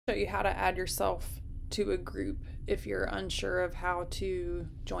Show you how to add yourself to a group if you're unsure of how to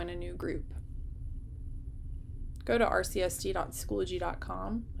join a new group. Go to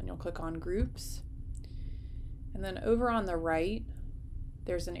rcsd.schoology.com and you'll click on groups. And then over on the right,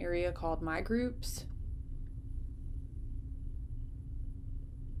 there's an area called My Groups.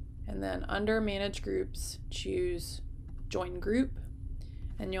 And then under Manage Groups, choose Join Group,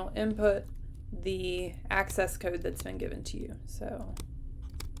 and you'll input the access code that's been given to you. So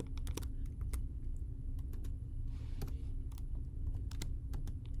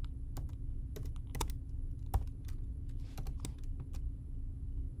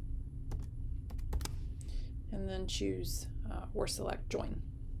and then choose or select Join.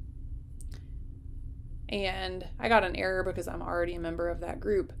 And I got an error because I'm already a member of that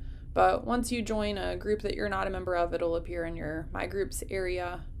group. But once you join a group that you're not a member of, it'll appear in your My Groups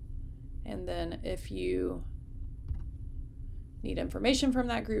area. And then if you need information from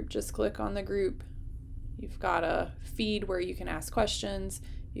that group, just click on the group. You've got a feed where you can ask questions,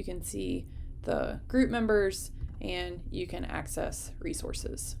 you can see the group members, and you can access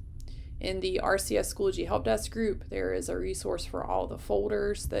resources. In the RCS Schoology Help Desk group, there is a resource for all the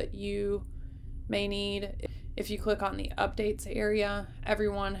folders that you may need. If you click on the updates area,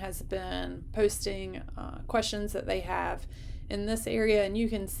 everyone has been posting questions that they have in this area, and you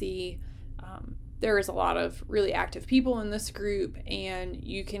can see there is a lot of really active people in this group, and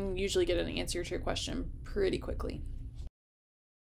you can usually get an answer to your question pretty quickly.